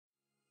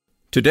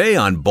Today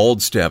on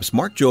Bold Steps,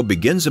 Mark Jobe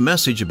begins a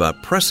message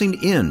about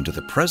pressing into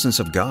the presence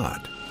of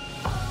God.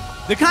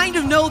 The kind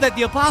of know that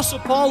the Apostle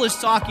Paul is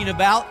talking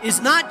about is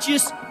not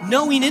just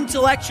knowing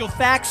intellectual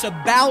facts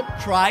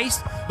about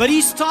Christ, but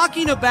he's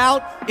talking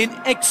about an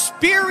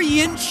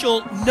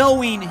experiential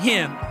knowing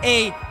Him,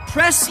 a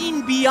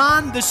pressing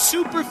beyond the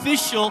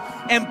superficial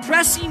and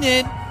pressing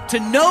in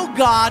to know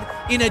God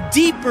in a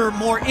deeper,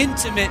 more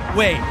intimate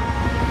way.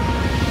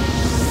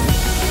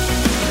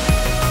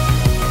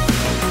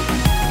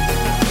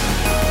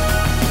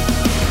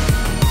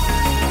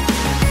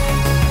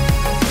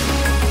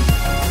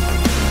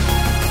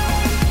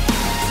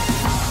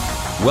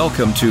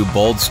 Welcome to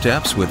Bold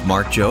Steps with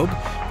Mark Jobe.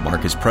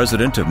 Mark is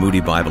president of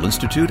Moody Bible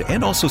Institute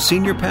and also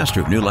senior pastor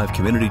of New Life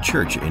Community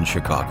Church in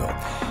Chicago.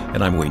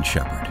 And I'm Wayne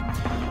Shepherd.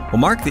 Well,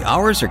 Mark, the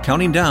hours are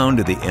counting down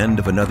to the end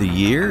of another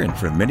year, and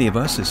for many of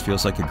us, this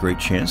feels like a great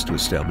chance to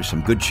establish some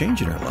good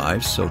change in our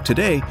lives. So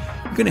today,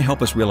 you're going to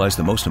help us realize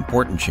the most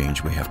important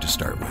change we have to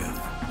start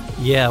with.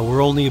 Yeah,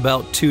 we're only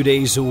about 2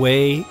 days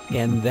away,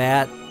 and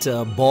that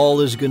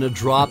ball is going to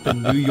drop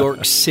in New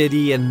York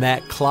City, and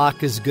that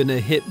clock is going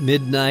to hit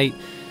midnight.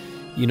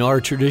 You know,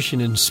 our tradition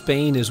in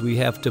Spain is we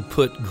have to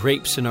put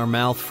grapes in our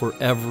mouth for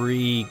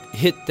every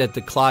hit that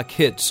the clock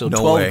hits. So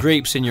 12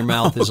 grapes in your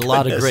mouth is a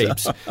lot of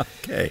grapes.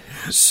 Okay.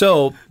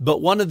 So,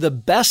 but one of the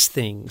best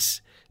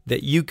things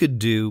that you could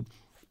do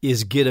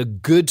is get a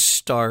good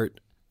start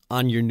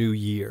on your new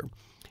year.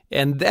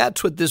 And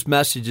that's what this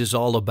message is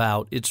all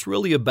about. It's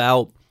really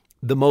about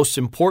the most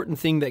important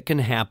thing that can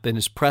happen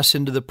is press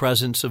into the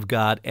presence of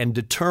God and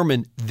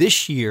determine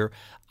this year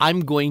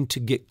I'm going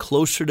to get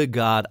closer to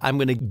God. I'm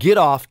going to get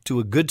off to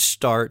a good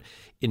start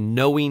in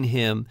knowing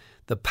Him,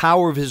 the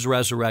power of His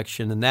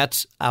resurrection, and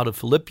that's out of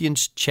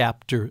Philippians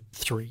chapter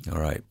 3. All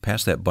right,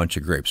 pass that bunch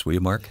of grapes, will you,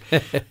 Mark?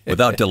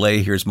 Without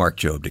delay, here's Mark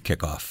Jobe to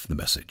kick off the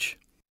message.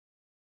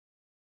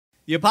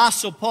 The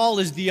Apostle Paul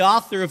is the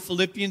author of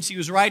Philippians. He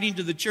was writing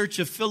to the church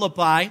of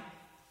Philippi.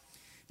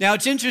 Now,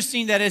 it's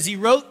interesting that as he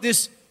wrote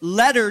this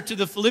letter to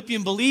the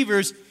Philippian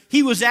believers,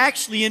 he was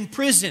actually in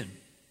prison.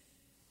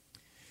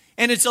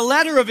 And it's a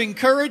letter of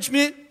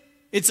encouragement,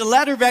 it's a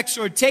letter of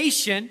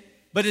exhortation,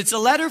 but it's a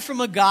letter from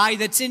a guy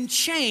that's in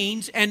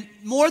chains, and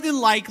more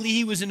than likely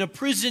he was in a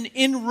prison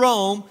in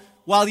Rome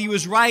while he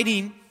was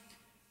writing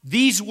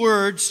these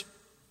words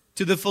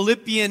to the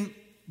Philippian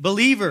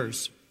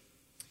believers.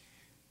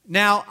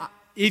 Now,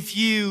 if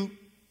you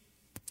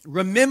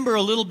remember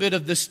a little bit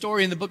of the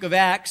story in the book of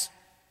Acts,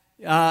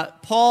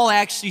 Paul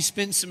actually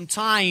spent some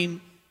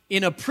time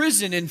in a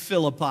prison in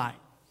Philippi.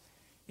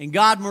 And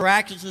God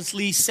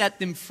miraculously set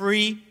them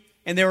free.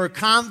 And there were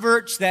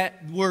converts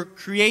that were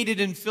created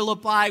in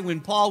Philippi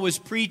when Paul was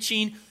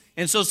preaching.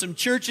 And so some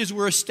churches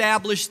were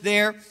established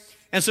there.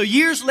 And so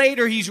years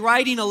later, he's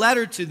writing a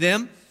letter to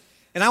them.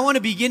 And I want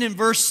to begin in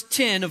verse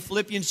 10 of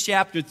Philippians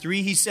chapter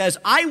 3. He says,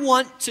 I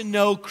want to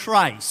know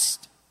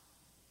Christ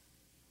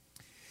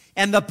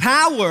and the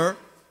power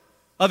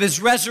of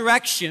His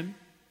resurrection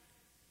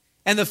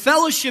and the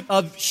fellowship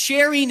of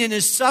sharing in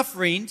His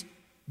sufferings,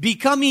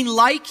 becoming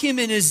like Him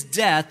in His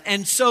death,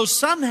 and so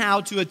somehow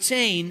to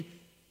attain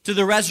to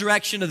the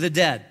resurrection of the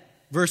dead.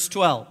 Verse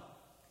 12.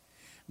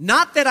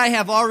 Not that I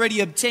have already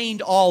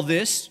obtained all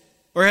this,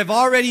 or have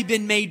already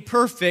been made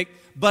perfect,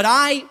 but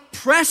I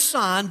press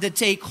on to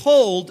take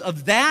hold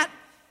of that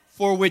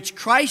for which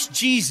Christ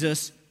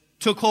Jesus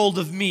took hold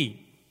of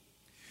me.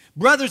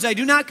 Brothers, I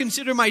do not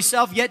consider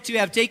myself yet to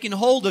have taken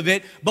hold of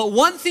it, but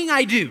one thing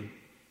I do,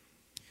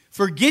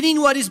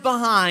 forgetting what is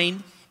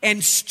behind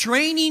and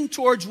straining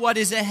towards what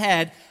is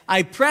ahead,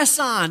 I press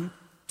on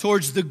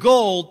towards the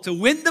goal to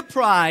win the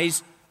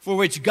prize for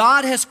which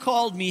God has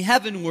called me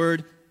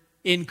heavenward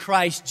in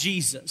Christ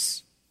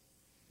Jesus.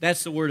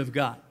 That's the Word of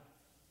God.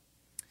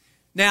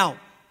 Now,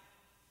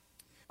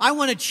 I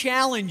want to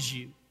challenge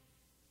you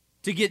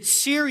to get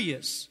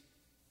serious,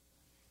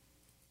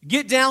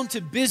 get down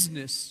to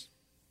business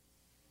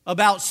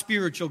about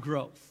spiritual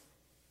growth.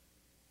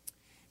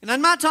 And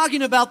I'm not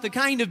talking about the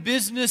kind of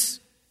business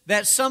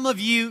that some of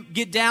you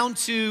get down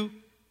to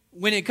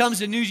when it comes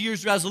to New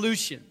Year's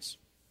resolutions.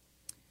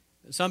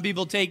 Some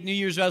people take New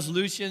Year's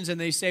resolutions and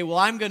they say, well,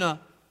 I'm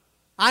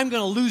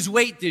gonna lose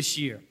weight this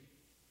year.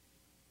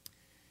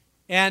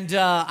 And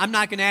I'm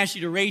not going to ask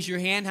you to raise your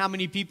hand how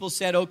many people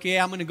said, okay,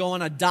 I'm going to go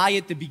on a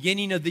diet at the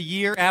beginning of the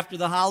year after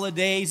the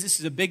holidays. This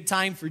is a big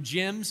time for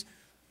gyms.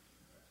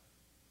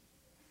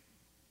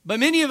 But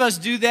many of us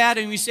do that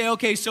and we say,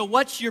 okay, so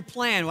what's your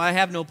plan? Well, I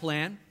have no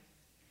plan.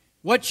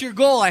 What's your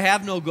goal? I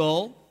have no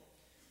goal.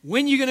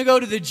 When are you going to go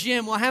to the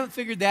gym? Well, I haven't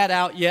figured that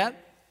out yet.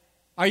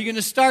 Are you going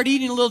to start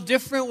eating a little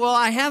different? Well,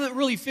 I haven't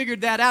really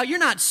figured that out. You're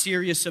not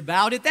serious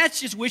about it. That's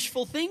just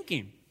wishful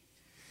thinking.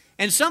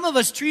 And some of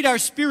us treat our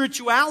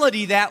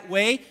spirituality that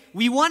way.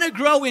 We want to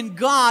grow in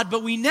God,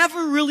 but we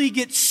never really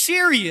get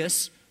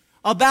serious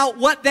about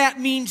what that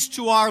means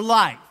to our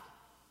life.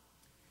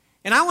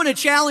 And I want to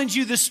challenge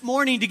you this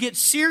morning to get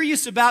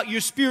serious about your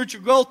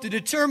spiritual growth, to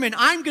determine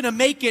I'm going to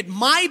make it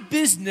my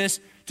business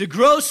to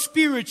grow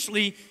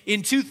spiritually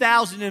in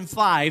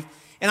 2005.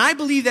 And I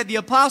believe that the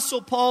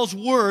Apostle Paul's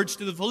words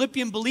to the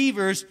Philippian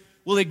believers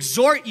will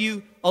exhort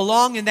you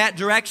along in that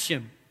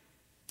direction.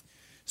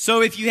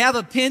 So if you have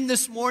a pen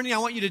this morning, I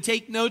want you to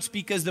take notes,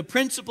 because the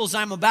principles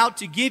I'm about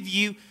to give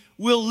you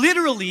will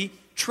literally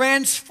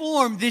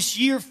transform this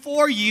year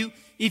for you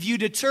if you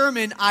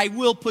determine I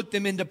will put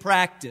them into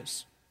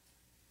practice.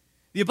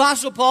 The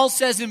Apostle Paul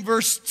says in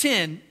verse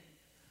 10,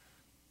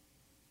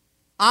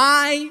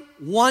 I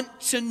want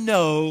to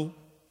know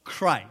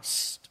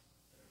Christ.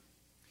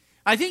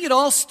 I think it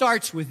all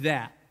starts with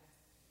that.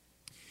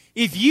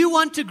 If you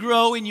want to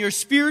grow in your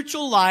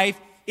spiritual life,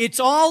 it's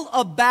all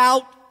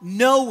about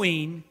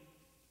knowing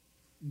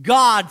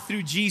God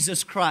through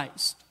Jesus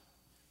Christ.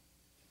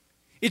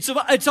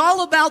 It's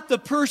all about the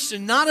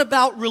person, not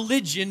about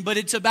religion, but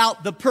it's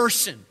about the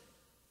person.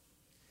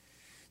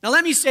 Now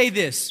let me say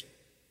this.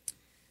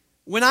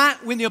 When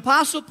the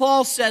Apostle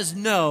Paul says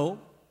no,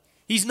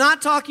 he's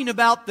not talking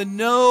about the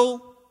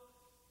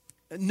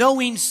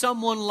knowing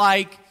someone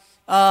like,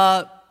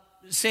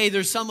 say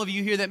there's some of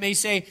you here that may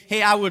say,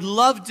 hey, I would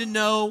love to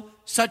know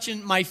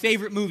my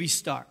favorite movie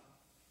star.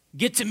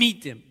 Get to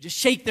meet them. Just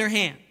shake their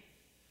hand.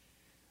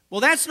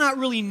 Well, that's not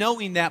really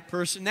knowing that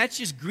person. That's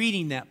just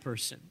greeting that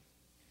person.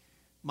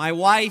 My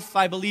wife,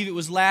 I believe it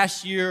was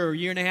last year or a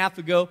year and a half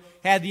ago,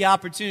 had the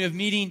opportunity of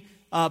meeting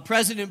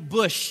President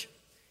Bush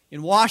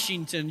in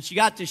Washington. She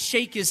got to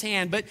shake his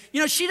hand. But,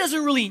 she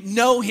doesn't really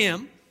know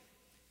him.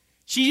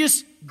 She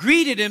just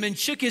greeted him and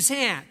shook his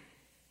hand.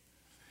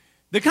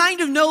 The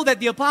kind of know that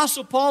the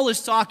Apostle Paul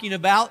is talking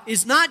about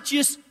is not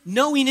just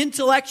knowing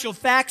intellectual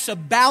facts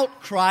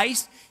about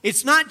Christ.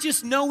 It's not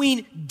just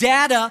knowing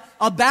data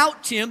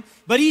about Him,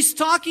 but he's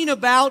talking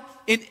about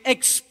an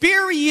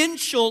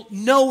experiential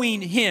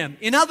knowing Him.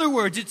 In other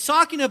words, it's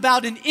talking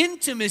about an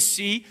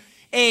intimacy,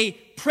 a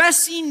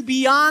pressing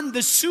beyond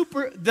the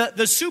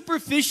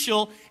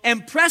superficial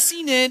and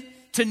pressing in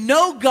to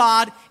know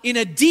God in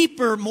a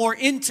deeper, more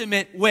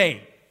intimate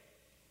way.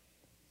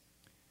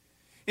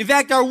 In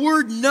fact, our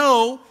word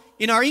know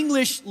in our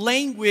English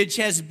language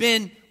has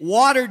been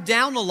watered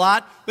down a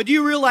lot. But do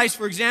you realize,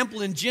 for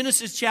example, in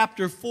Genesis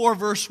chapter 4,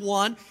 verse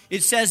 1,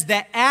 it says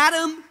that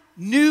Adam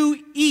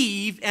knew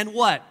Eve and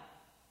what?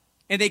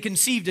 And they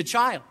conceived a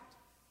child.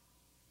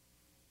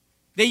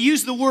 They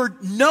used the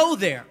word know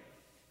there.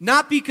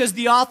 Not because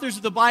the authors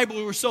of the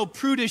Bible were so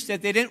prudish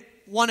that they didn't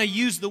want to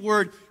use the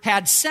word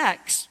had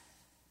sex,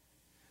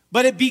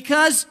 but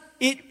because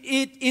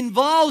it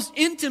involves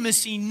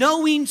intimacy,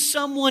 knowing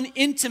someone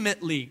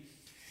intimately.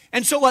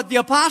 And so what the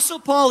Apostle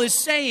Paul is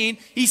saying,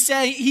 he's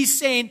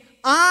saying,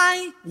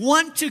 I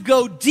want to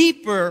go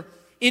deeper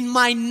in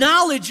my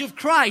knowledge of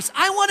Christ.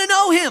 I want to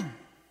know Him.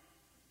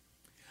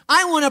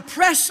 I want to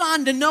press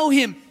on to know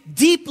Him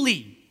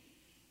deeply.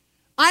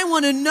 I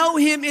want to know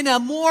Him in a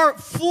more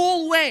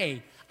full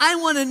way. I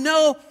want to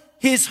know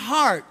His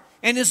heart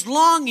and His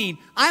longing.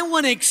 I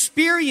want to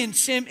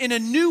experience Him in a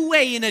new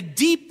way, in a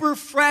deeper,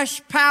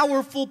 fresh,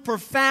 powerful,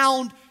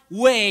 profound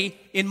way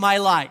in my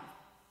life.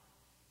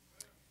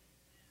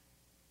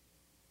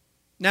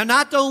 Now,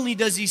 not only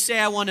does he say,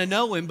 I want to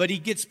know Him, but he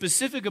gets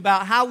specific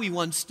about how he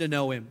wants to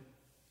know Him.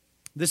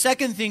 The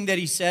second thing that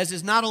he says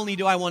is not only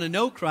do I want to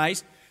know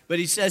Christ, but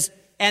he says,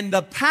 and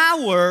the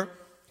power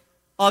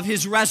of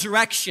His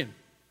resurrection.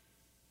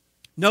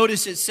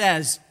 Notice it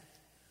says,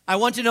 I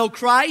want to know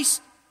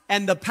Christ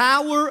and the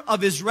power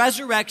of His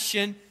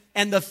resurrection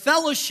and the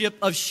fellowship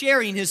of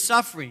sharing His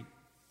suffering.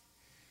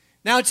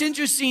 Now, it's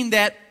interesting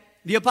that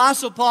the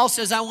Apostle Paul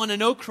says, I want to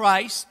know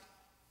Christ,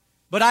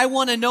 but I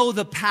want to know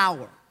the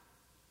power.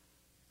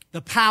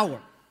 The power.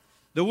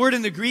 The word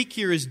in the Greek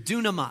here is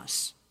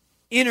dunamis,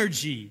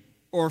 energy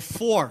or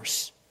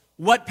force.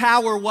 What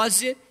power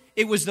was it?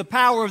 It was the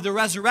power of the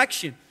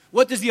resurrection.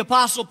 What does the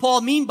Apostle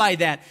Paul mean by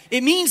that?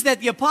 It means that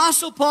the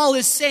Apostle Paul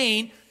is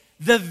saying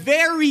the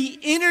very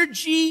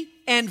energy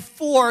and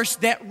force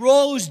that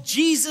rose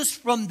Jesus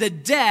from the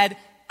dead,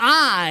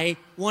 I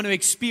want to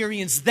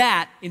experience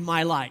that in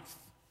my life.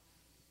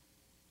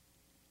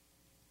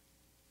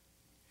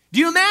 Do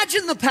you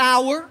imagine the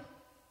power?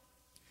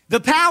 The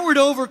power to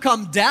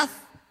overcome death,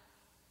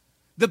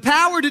 the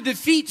power to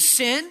defeat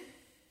sin,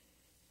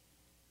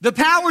 the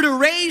power to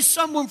raise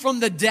someone from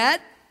the dead.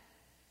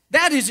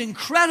 That is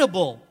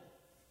incredible,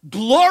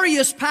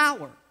 glorious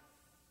power.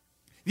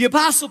 The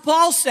Apostle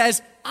Paul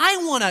says, I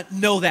want to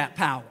know that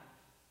power.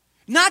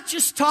 Not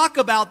just talk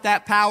about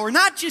that power,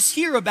 not just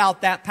hear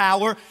about that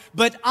power,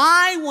 but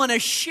I want to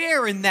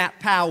share in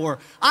that power.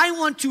 I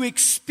want to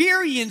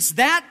experience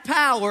that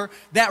power,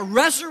 that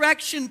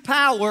resurrection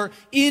power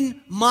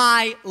in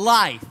my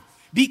life.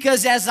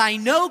 Because as I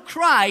know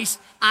Christ,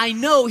 I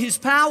know His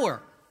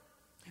power.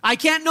 I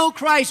can't know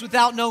Christ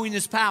without knowing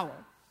His power.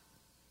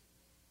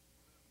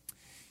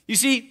 You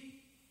see,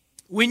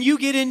 when you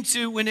get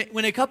into,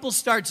 when a couple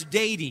starts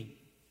dating,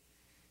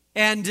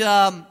 and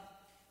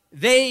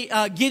they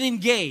get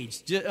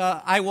engaged.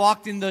 I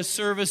walked in the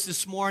service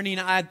this morning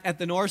at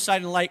the north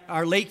side in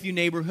our Lakeview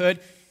neighborhood,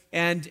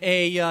 and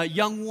a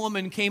young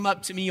woman came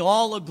up to me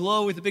all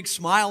aglow with a big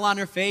smile on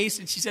her face,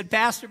 and she said,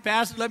 Pastor,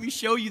 let me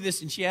show you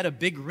this. And she had a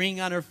big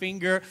ring on her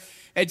finger,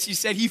 and she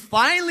said, he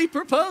finally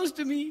proposed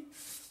to me.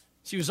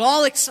 She was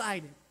all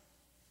excited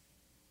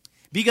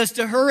because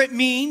to her it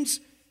means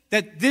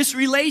that this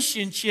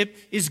relationship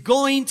is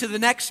going to the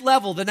next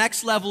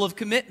level of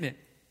commitment.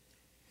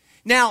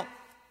 Now,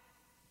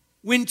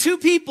 when two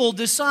people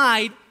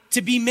decide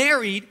to be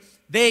married,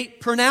 they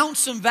pronounce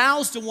some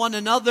vows to one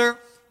another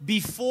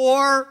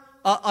before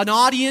an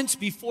audience,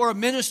 before a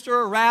minister,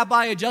 a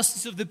rabbi, a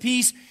justice of the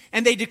peace,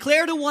 and they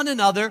declare to one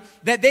another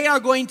that they are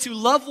going to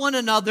love one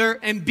another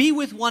and be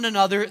with one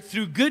another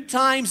through good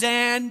times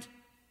and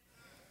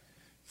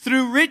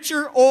through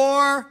richer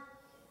or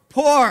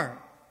poor.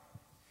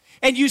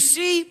 And you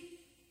see,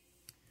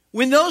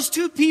 when those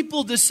two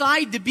people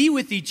decide to be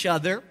with each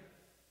other,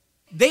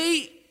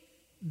 they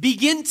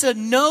begin to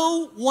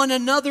know one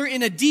another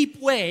in a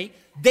deep way.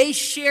 They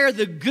share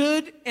the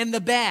good and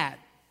the bad.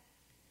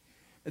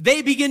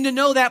 They begin to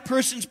know that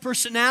person's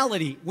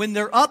personality when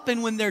they're up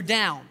and when they're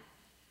down.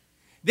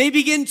 They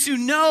begin to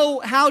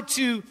know how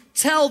to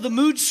tell the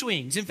mood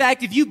swings. In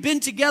fact, if you've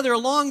been together a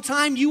long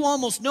time, you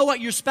almost know what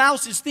your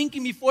spouse is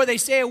thinking before they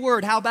say a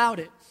word. How about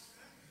it?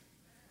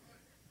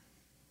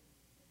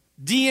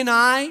 Dee and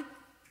I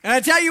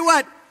tell you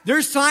what,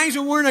 there's times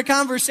when we're in a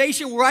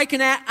conversation where I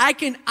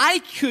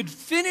could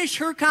finish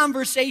her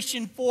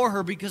conversation for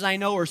her because I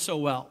know her so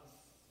well.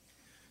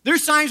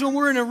 There's times when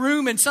we're in a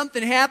room and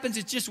something happens,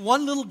 it's just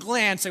one little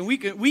glance and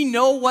we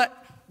know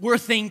what we're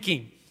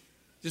thinking.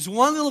 Just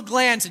one little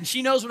glance and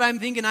she knows what I'm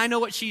thinking, I know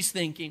what she's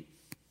thinking.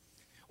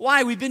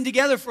 Why? We've been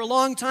together for a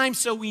long time,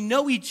 so we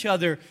know each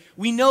other.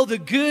 We know the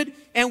good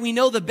and we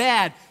know the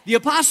bad. The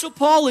Apostle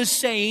Paul is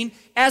saying,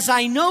 as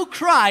I know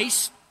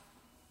Christ,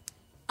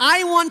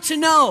 I want to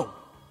know.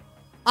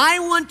 I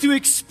want to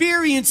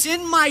experience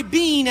in my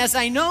being, as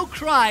I know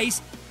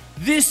Christ,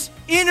 this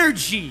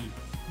energy,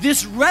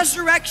 this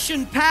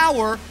resurrection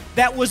power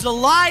that was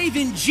alive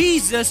in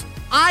Jesus.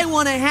 I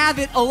want to have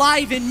it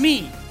alive in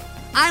me.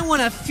 I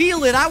want to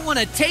feel it. I want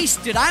to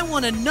taste it. I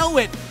want to know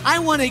it. I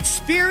want to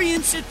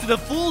experience it to the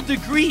full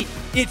degree.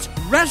 It's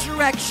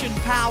resurrection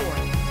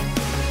power.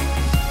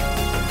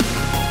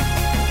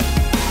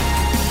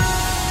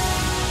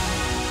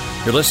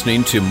 You're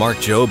listening to Mark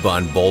Jobe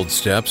on Bold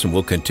Steps, and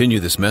we'll continue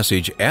this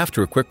message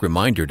after a quick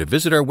reminder to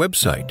visit our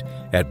website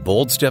at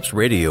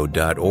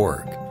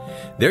boldstepsradio.org.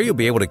 There you'll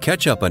be able to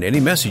catch up on any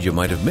message you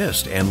might have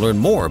missed and learn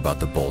more about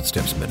the Bold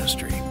Steps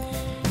ministry.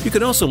 You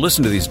can also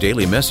listen to these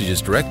daily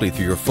messages directly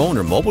through your phone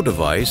or mobile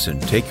device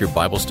and take your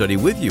Bible study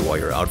with you while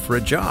you're out for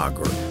a jog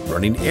or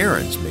running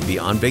errands, maybe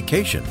on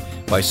vacation,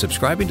 by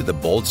subscribing to the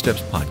Bold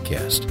Steps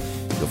podcast.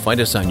 You'll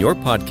find us on your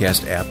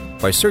podcast app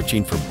by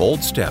searching for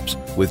Bold Steps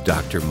with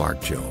Dr. Mark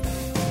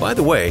Jobe. By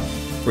the way,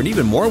 for an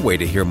even more way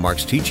to hear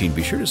Mark's teaching,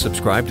 be sure to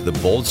subscribe to the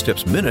Bold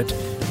Steps Minute,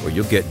 where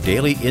you'll get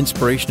daily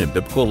inspiration and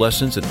biblical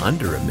lessons in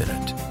under a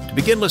minute. To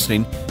begin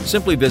listening,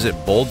 simply visit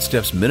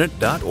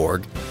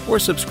boldstepsminute.org or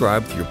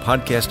subscribe to your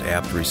podcast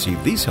app to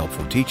receive these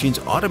helpful teachings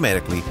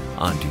automatically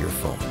onto your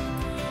phone.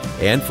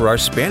 And for our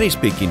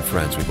Spanish-speaking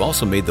friends, we've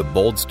also made the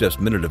Bold Steps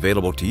Minute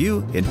available to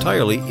you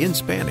entirely in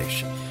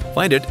Spanish.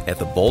 Find it at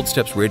the Bold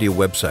Steps Radio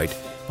website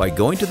by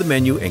going to the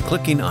menu and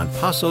clicking on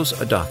Pasos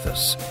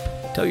Audaces.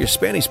 Tell your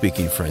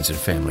Spanish-speaking friends and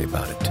family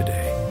about it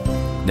today.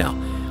 Now,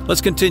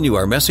 let's continue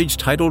our message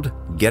titled,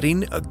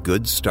 Getting a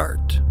Good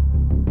Start.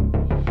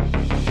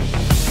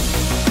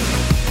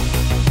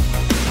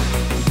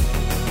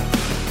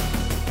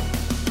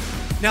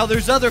 Now,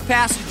 there's other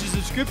passages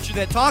of Scripture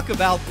that talk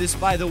about this,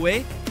 by the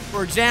way.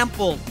 For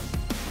example,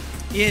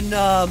 in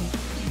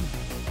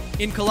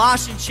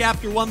Colossians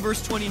chapter 1,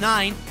 verse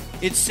 29,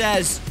 it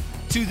says,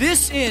 to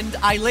this end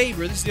I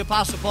labor, this is the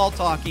Apostle Paul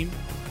talking,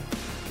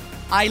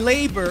 I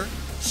labor,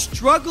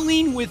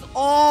 struggling with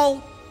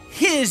all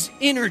his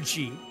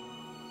energy,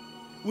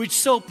 which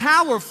so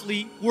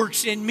powerfully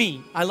works in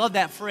me. I love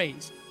that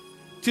phrase.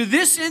 To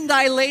this end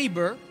I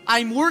labor,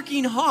 I'm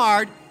working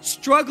hard,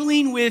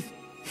 struggling with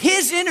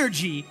his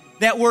energy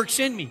that works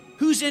in me.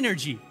 Whose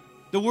energy?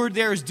 The word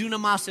there is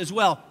dunamis as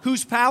well.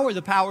 Whose power?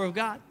 The power of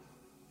God.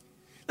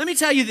 Let me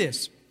tell you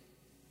this.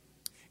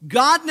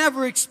 God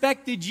never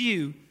expected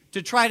you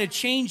to try to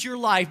change your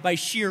life by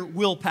sheer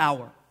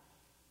willpower.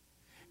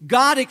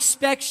 God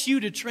expects you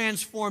to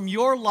transform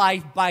your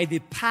life by the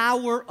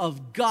power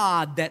of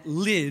God that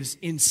lives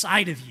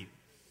inside of you.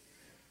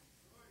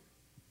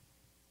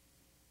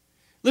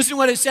 Listen to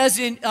what it says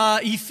in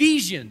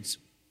Ephesians.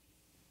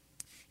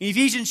 In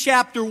Ephesians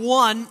chapter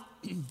 1,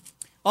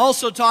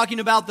 also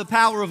talking about the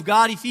power of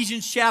God,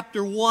 Ephesians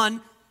chapter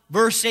 1,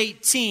 verse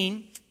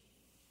 18,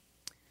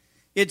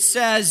 it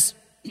says,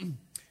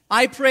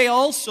 I pray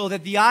also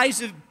that the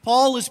eyes of,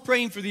 Paul is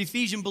praying for the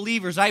Ephesian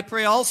believers, I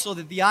pray also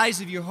that the eyes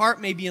of your heart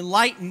may be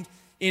enlightened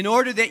in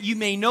order that you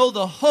may know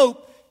the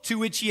hope to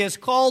which he has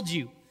called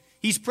you.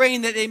 He's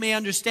praying that they may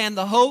understand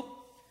the hope,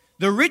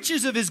 the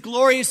riches of his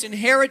glorious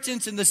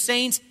inheritance in the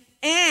saints,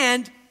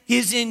 and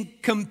his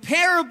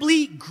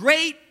incomparably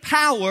great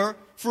power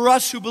for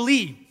us who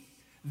believe.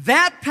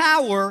 That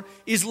power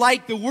is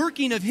like the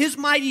working of His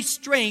mighty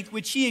strength,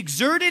 which He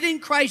exerted in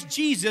Christ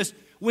Jesus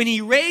when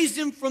He raised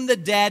Him from the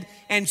dead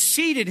and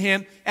seated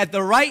Him at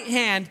the right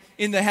hand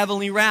in the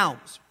heavenly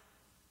realms.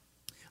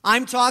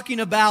 I'm talking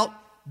about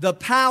the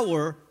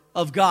power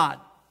of God.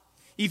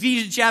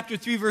 Ephesians chapter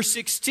 3, verse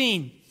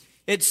 16,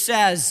 it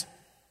says,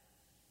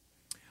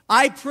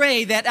 I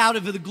pray that out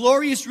of the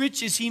glorious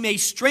riches He may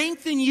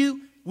strengthen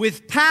you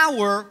with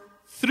power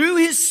through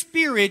His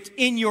Spirit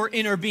in your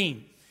inner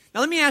being. Now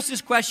let me ask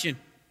this question.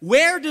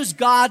 Where does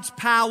God's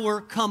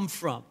power come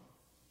from?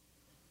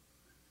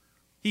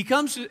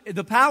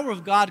 The power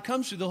of God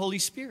comes through the Holy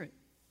Spirit.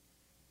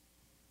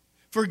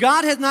 For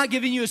God hath not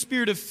given you a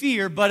spirit of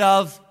fear, but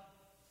of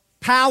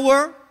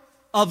power,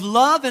 of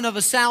love, and of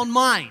a sound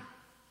mind.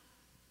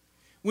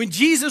 When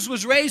Jesus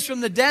was raised from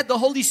the dead, the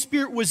Holy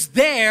Spirit was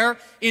there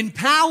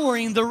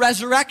empowering the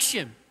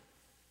resurrection.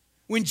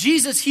 When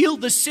Jesus healed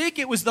the sick,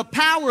 it was the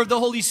power of the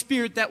Holy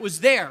Spirit that was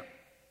there.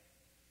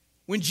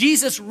 When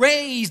Jesus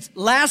raised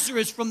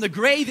Lazarus from the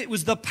grave, it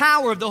was the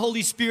power of the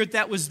Holy Spirit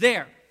that was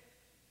there.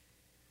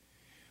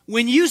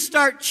 When you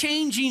start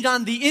changing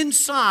on the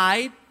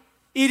inside,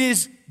 it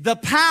is the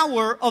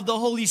power of the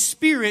Holy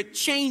Spirit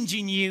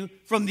changing you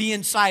from the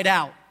inside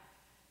out.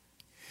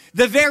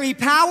 The very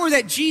power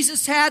that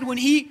Jesus had when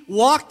He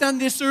walked on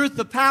this earth,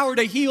 the power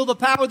to heal, the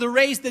power to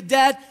raise the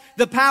dead,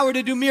 the power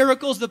to do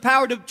miracles, the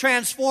power to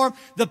transform,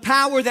 the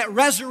power that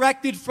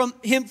resurrected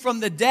Him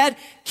from the dead,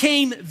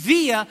 came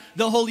via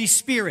the Holy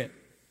Spirit.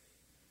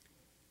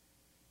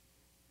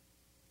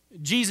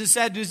 Jesus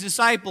said to His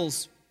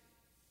disciples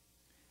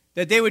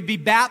that they would be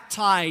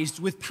baptized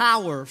with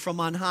power from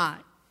on high.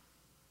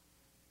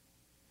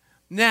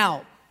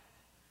 Now,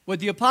 what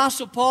the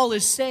Apostle Paul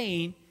is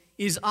saying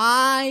is,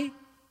 I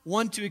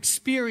want to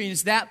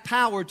experience that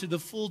power to the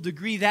full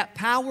degree. That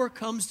power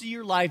comes to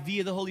your life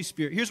via the Holy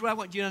Spirit. Here's what I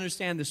want you to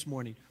understand this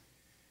morning.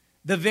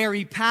 The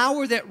very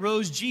power that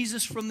rose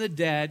Jesus from the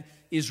dead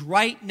is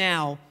right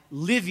now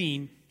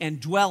living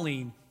and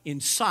dwelling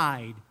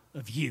inside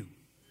of you.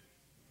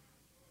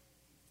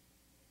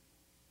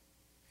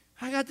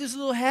 I got this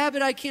little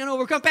habit I can't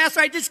overcome. Pastor,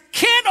 I just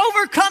can't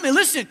overcome it.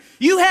 Listen,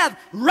 you have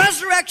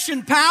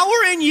resurrection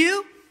power in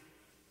you.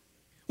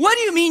 What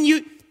do you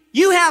mean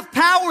you have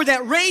power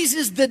that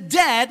raises the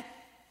dead?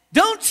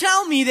 Don't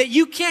tell me that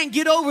you can't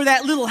get over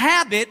that little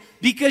habit,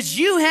 because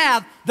you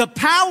have the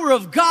power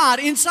of God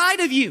inside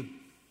of you.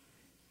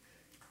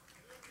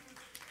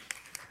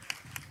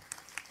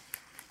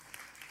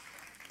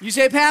 You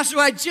say, Pastor,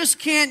 I just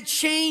can't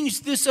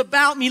change this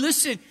about me.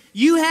 Listen,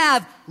 you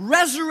have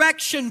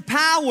resurrection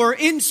power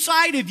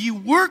inside of you,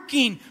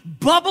 working,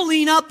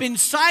 bubbling up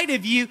inside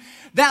of you.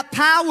 That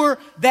power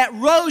that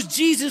rose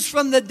Jesus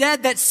from the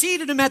dead, that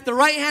seated Him at the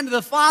right hand of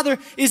the Father,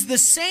 is the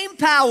same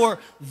power,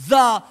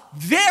 the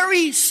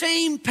very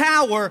same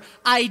power,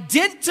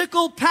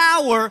 identical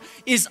power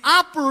is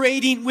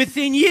operating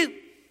within you.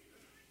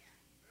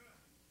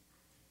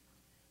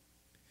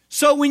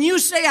 So when you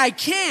say, I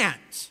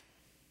can't,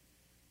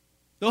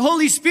 the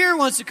Holy Spirit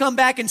wants to come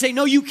back and say,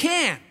 no, you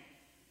can.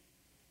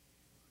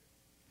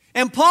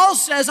 And Paul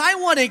says, I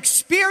want to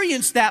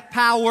experience that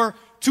power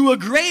to a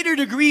greater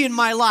degree in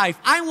my life.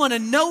 I want to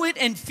know it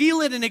and feel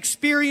it and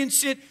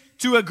experience it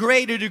to a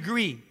greater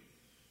degree.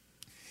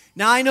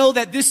 Now I know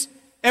that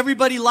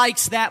everybody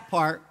likes that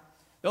part.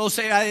 They'll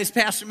say, this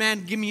pastor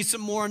man, give me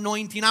some more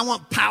anointing. I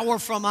want power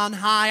from on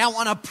high. I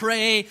want to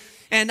pray,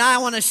 and I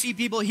want to see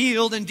people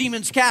healed and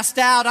demons cast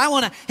out. I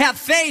want to have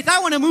faith.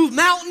 I want to move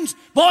mountains.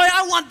 Boy,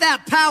 I want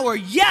that power.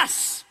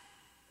 Yes.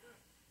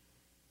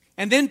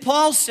 And then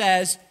Paul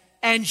says,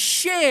 and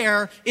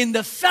share in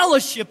the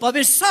fellowship of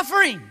His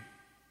suffering.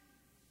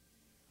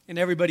 And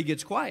everybody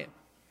gets quiet.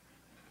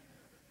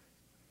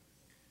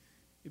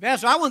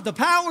 Pastor, I want the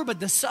power, but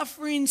the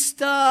suffering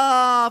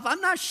stuff,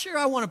 I'm not sure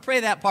I want to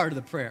pray that part of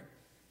the prayer.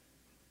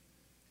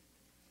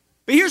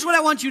 But here's what I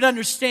want you to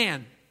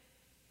understand.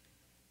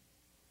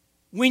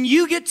 When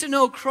you get to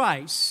know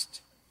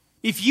Christ,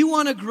 if you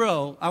want to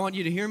grow, I want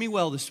you to hear me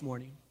well this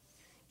morning.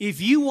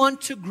 If you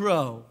want to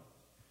grow,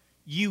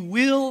 you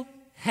will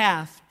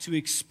have to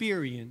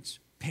experience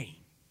pain.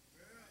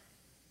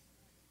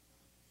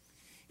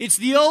 It's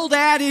the old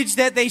adage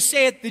that they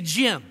say at the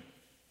gym.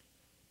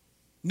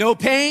 No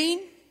pain,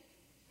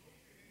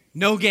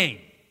 no gain.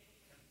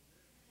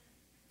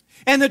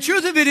 And the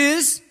truth of it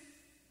is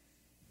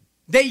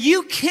that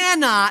you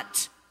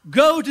cannot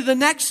go to the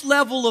next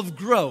level of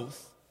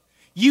growth.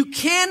 You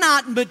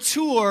cannot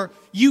mature.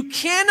 You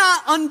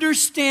cannot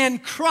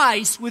understand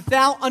Christ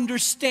without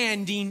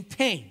understanding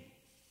pain.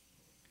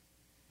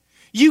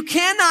 You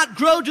cannot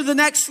grow to the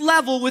next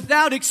level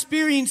without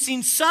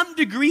experiencing some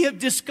degree of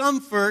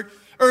discomfort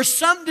or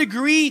some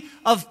degree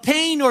of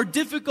pain or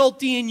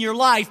difficulty in your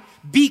life,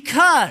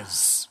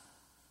 because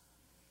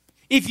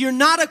if you're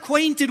not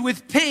acquainted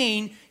with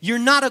pain, you're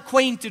not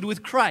acquainted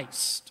with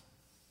Christ.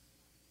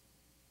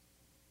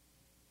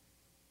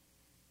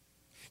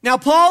 Now,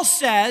 Paul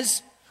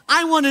says,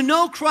 I want to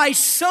know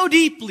Christ so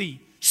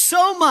deeply,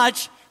 so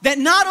much, that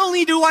not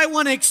only do I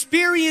want to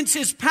experience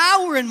His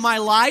power in my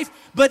life,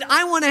 but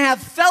I want to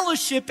have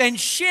fellowship and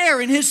share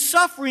in His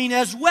suffering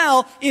as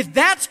well. If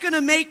that's going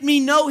to make me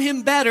know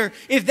Him better,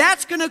 if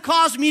that's going to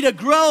cause me to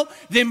grow,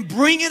 then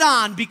bring it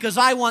on, because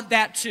I want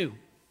that too.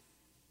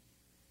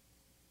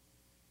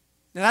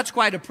 Now that's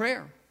quite a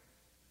prayer.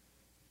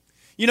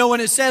 You know, when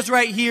it says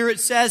right here, it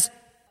says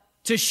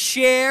to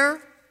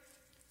share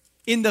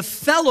in the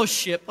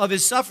fellowship of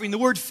His suffering. The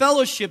word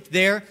fellowship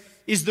there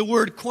is the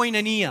word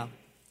koinonia.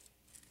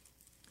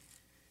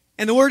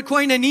 And the word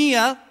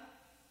koinonia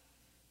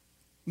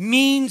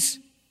means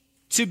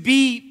to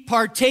be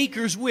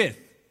partakers with.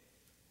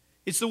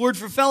 It's the word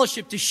for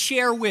fellowship, to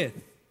share with.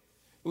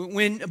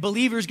 When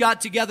believers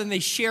got together and they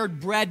shared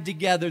bread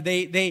together,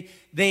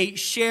 they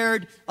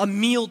shared a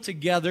meal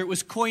together. It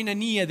was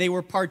koinonia. They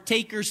were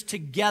partakers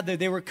together.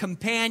 They were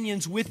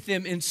companions with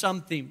them in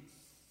something.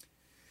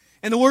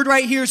 And the word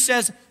right here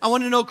says, I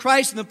want to know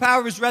Christ and the power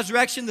of His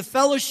resurrection, the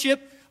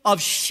fellowship of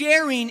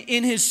sharing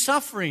in His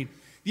suffering.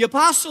 The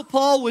Apostle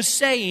Paul was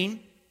saying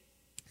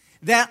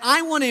that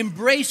I want to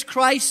embrace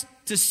Christ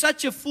to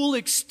such a full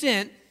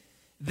extent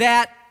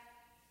that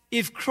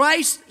if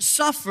Christ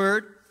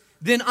suffered,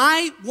 then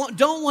I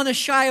don't want to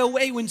shy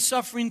away when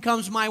suffering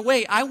comes my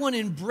way. I want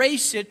to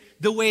embrace it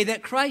the way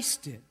that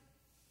Christ did.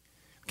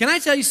 Can I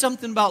tell you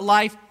something about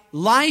life?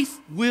 Life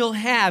will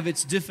have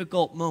its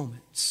difficult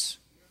moments.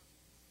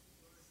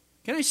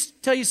 Can I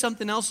tell you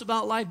something else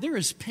about life? There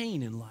is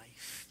pain in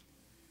life.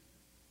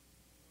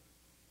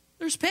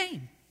 There's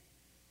pain.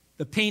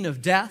 The pain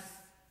of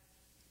death,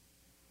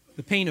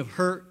 the pain of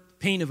hurt, the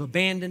pain of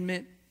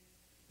abandonment,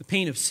 the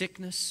pain of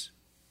sickness.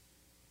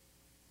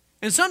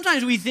 And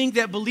sometimes we think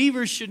that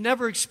believers should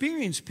never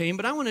experience pain,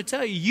 but I want to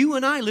tell you, you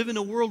and I live in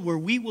a world where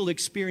we will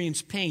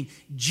experience pain.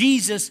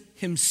 Jesus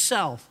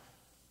Himself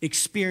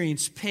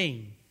experienced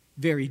pain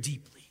very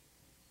deeply.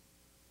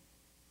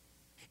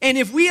 And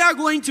if we are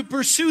going to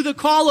pursue the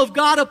call of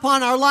God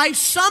upon our life,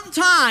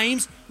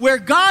 sometimes where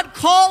God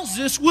calls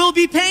us will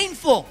be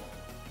painful.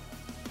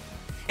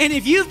 And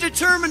if you've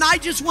determined, I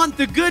just want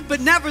the good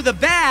but never the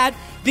bad,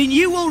 then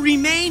you will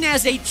remain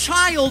as a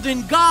child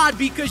in God,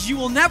 because you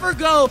will never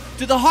go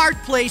to the hard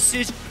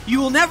places. You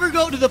will never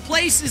go to the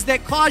places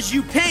that cause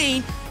you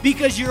pain,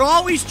 because you're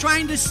always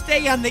trying to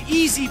stay on the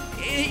easy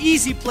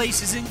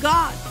places in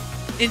God,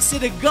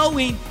 instead of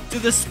going to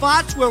the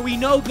spots where we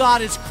know God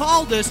has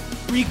called us,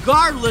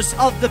 regardless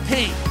of the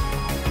pain.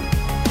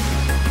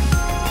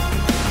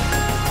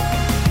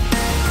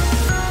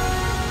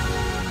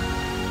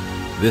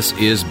 This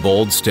is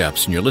Bold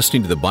Steps, and you're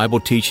listening to the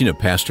Bible teaching of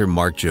Pastor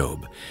Mark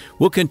Jobe.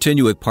 We'll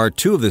continue with part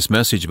 2 of this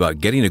message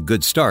about getting a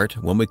good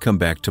start when we come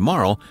back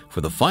tomorrow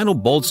for the final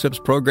Bold Steps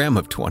program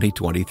of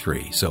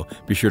 2023, so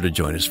be sure to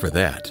join us for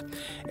that.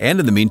 And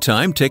in the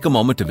meantime, take a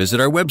moment to visit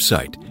our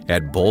website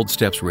at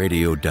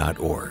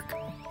boldstepsradio.org.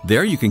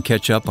 There you can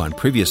catch up on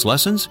previous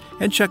lessons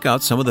and check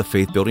out some of the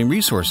faith-building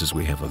resources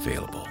we have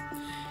available.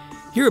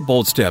 Here at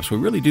Bold Steps, we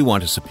really do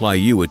want to supply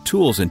you with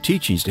tools and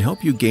teachings to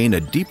help you gain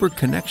a deeper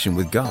connection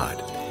with God.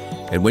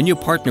 And when you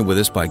partner with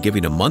us by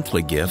giving a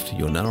monthly gift,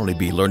 you'll not only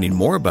be learning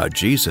more about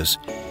Jesus,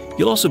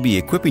 you'll also be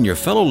equipping your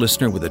fellow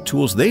listener with the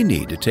tools they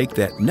need to take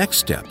that next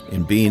step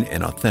in being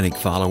an authentic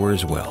follower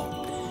as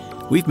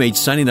well. We've made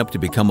signing up to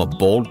become a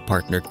Bold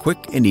partner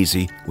quick and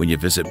easy when you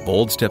visit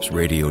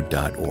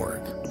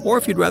boldstepsradio.org. Or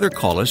if you'd rather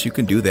call us, you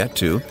can do that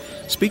too.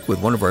 Speak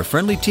with one of our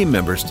friendly team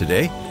members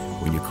today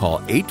when you call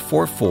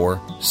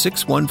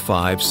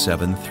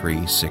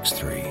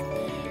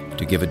 844-615-7363.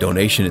 To give a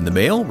donation in the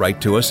mail, write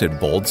to us at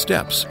Bold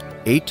Steps,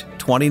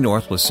 820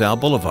 North LaSalle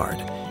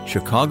Boulevard,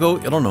 Chicago,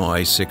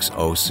 Illinois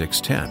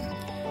 60610.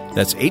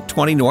 That's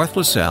 820 North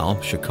LaSalle,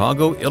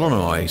 Chicago,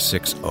 Illinois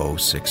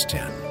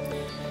 60610.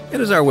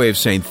 And as our way of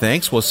saying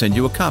thanks, we'll send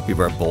you a copy of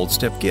our Bold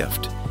Step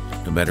gift.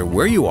 No matter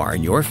where you are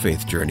in your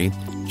faith journey,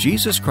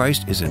 Jesus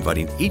Christ is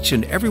inviting each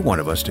and every one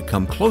of us to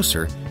come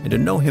closer and to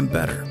know Him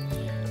better.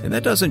 And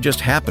that doesn't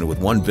just happen with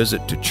one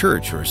visit to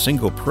church or a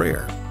single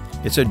prayer.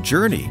 It's a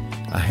journey,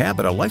 a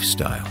habit, a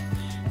lifestyle.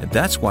 And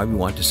that's why we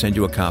want to send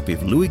you a copy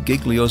of Louis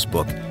Giglio's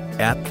book,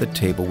 At the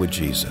Table with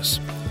Jesus.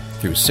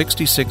 Through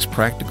 66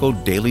 practical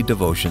daily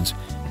devotions,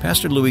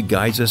 Pastor Louis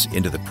guides us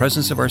into the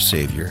presence of our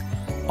Savior,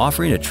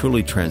 offering a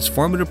truly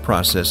transformative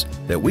process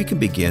that we can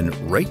begin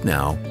right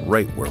now,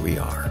 right where we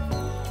are.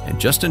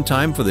 And just in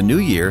time for the new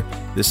year,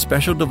 this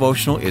special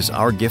devotional is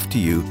our gift to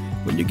you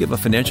when you give a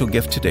financial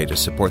gift today to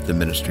support the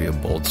ministry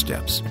of Bold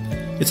Steps.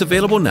 It's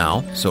available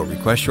now, so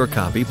request your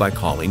copy by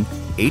calling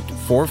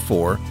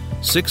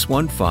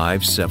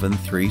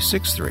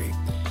 844-615-7363.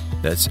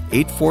 That's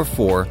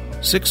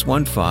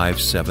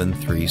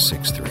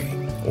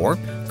 844-615-7363. Or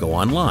go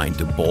online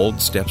to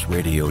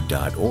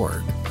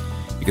boldstepsradio.org.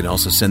 You can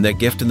also send that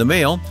gift in the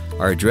mail.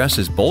 Our address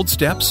is Bold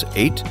Steps,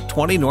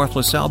 820 North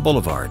LaSalle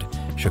Boulevard,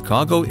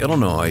 Chicago,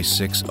 Illinois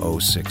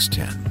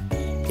 60610.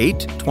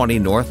 820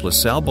 North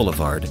LaSalle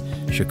Boulevard,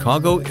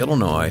 Chicago,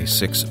 Illinois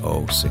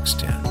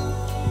 60610.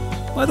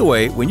 By the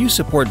way, when you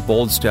support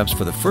Bold Steps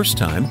for the first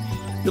time,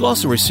 you'll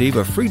also receive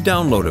a free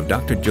download of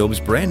Dr. Jobe's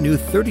brand new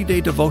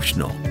 30-day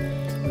devotional.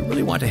 We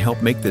really want to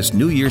help make this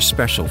new year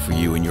special for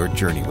you in your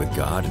journey with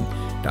God.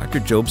 And Dr.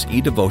 Job's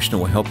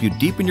e-devotional will help you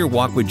deepen your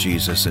walk with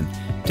Jesus and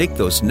take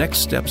those next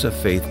steps of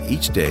faith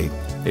each day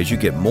as you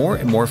get more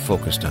and more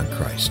focused on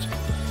Christ.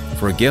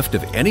 For a gift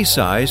of any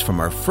size from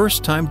our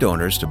first-time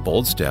donors to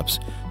Bold Steps,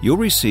 you'll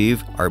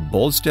receive our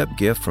Bold Step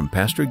gift from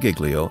Pastor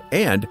Giglio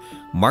and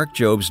Mark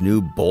Job's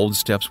new Bold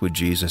Steps with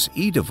Jesus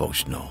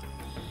e-devotional.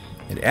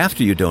 And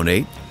after you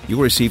donate, you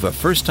will receive a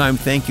first-time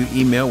thank you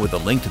email with a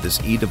link to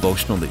this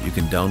e-devotional that you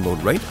can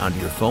download right onto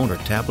your phone or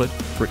tablet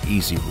for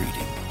easy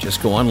reading.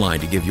 Just go online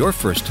to give your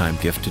first-time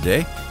gift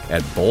today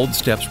at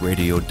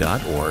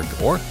boldstepsradio.org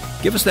or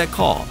give us that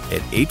call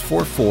at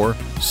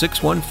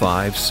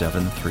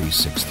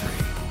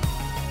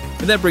 844-615-7363.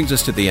 And that brings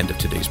us to the end of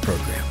today's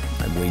program.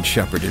 I'm Wayne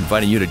Shepherd,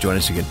 inviting you to join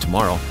us again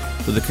tomorrow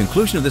for the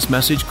conclusion of this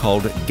message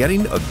called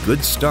Getting a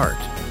Good Start.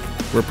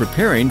 We're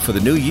preparing for the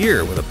new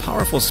year with a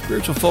powerful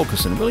spiritual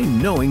focus and really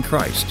knowing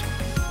Christ.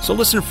 So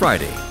listen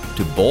Friday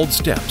to Bold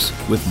Steps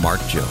with Mark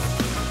Jobe.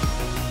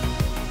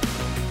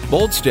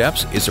 Bold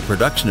Steps is a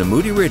production of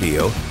Moody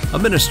Radio, a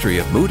ministry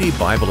of Moody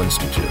Bible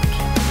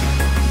Institute.